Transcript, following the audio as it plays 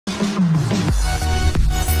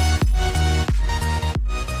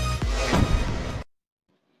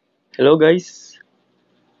Hello guys,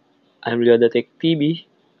 I'm Lheoda Tech TV.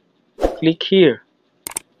 Click here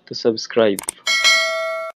to subscribe.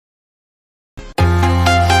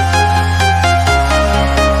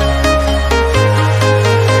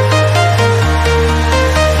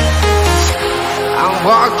 I'm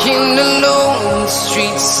walking alone, the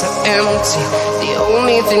streets are empty. The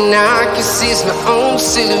only thing I can see is my own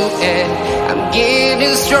silhouette. I'm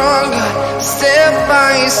getting stronger, step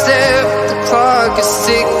by step. The clock is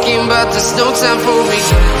ticking, but there's no time for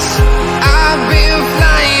regrets. I've been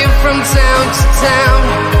flying from town to town,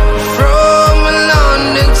 from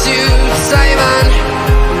London to Taiwan.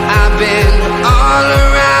 I've been all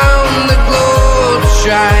around the globe,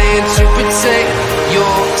 trying to protect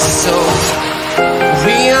your soul.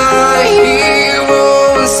 We are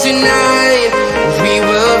heroes tonight. We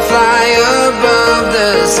will fly above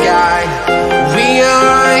the sky. We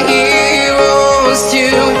are heroes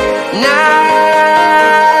tonight.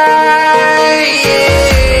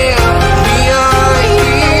 Yeah. We are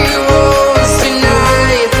heroes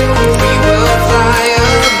tonight. We will fly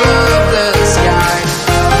above the sky.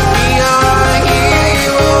 We are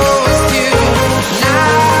heroes tonight.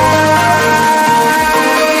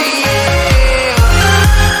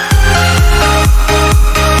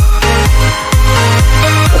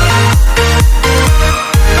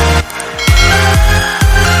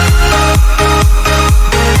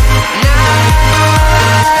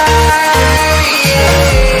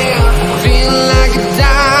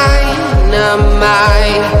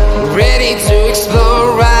 Ready to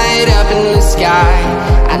explore right up in the sky.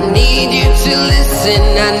 I need you to listen,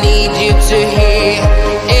 I need you to hear,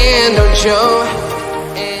 and don't show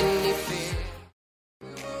any fear.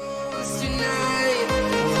 Tonight,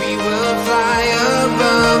 we will fly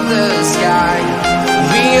above the sky.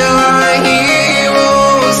 We are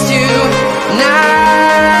heroes tonight.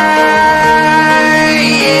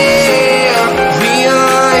 Yeah, we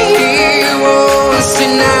are heroes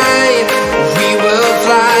tonight. We will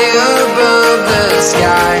fly above the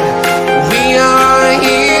sky. We are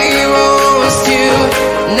heroes tonight.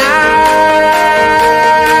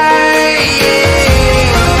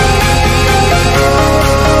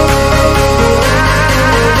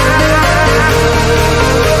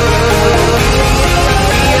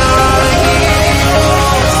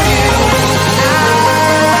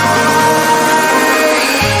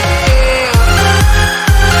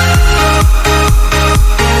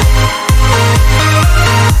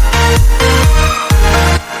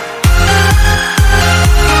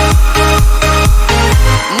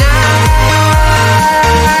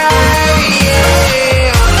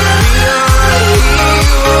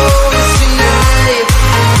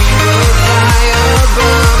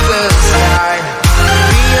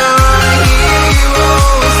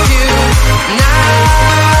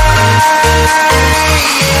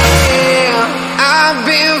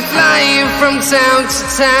 Town to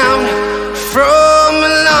town, from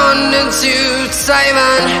London to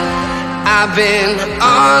Taiwan. I've been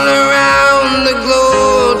all around the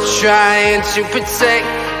globe, trying to protect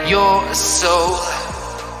your soul.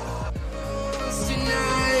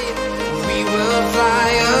 Tonight, we will fly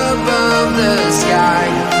above the sky.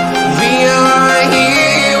 We are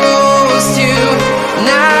heroes tonight.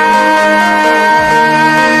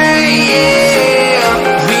 Yeah,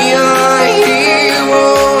 we are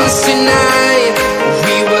heroes tonight.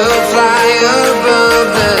 Fly above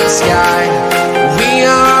the sky. We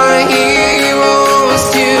are heroes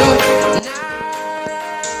tonight.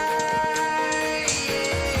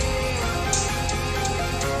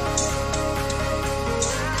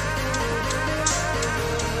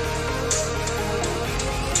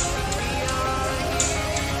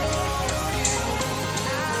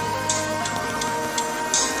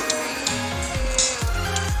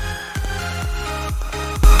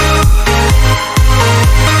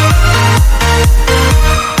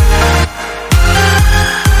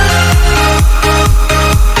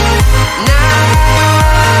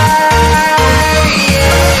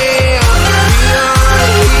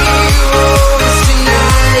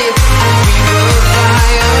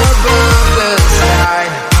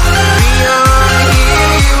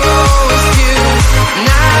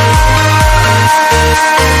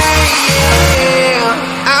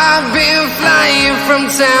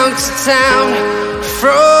 Town to town,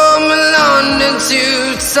 from London to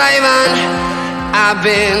Taiwan. I've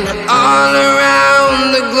been all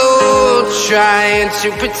around the globe, trying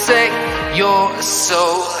to protect your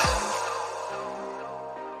soul.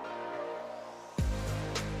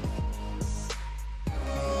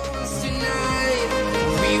 Tonight,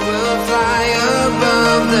 we will fly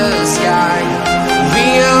above the sky.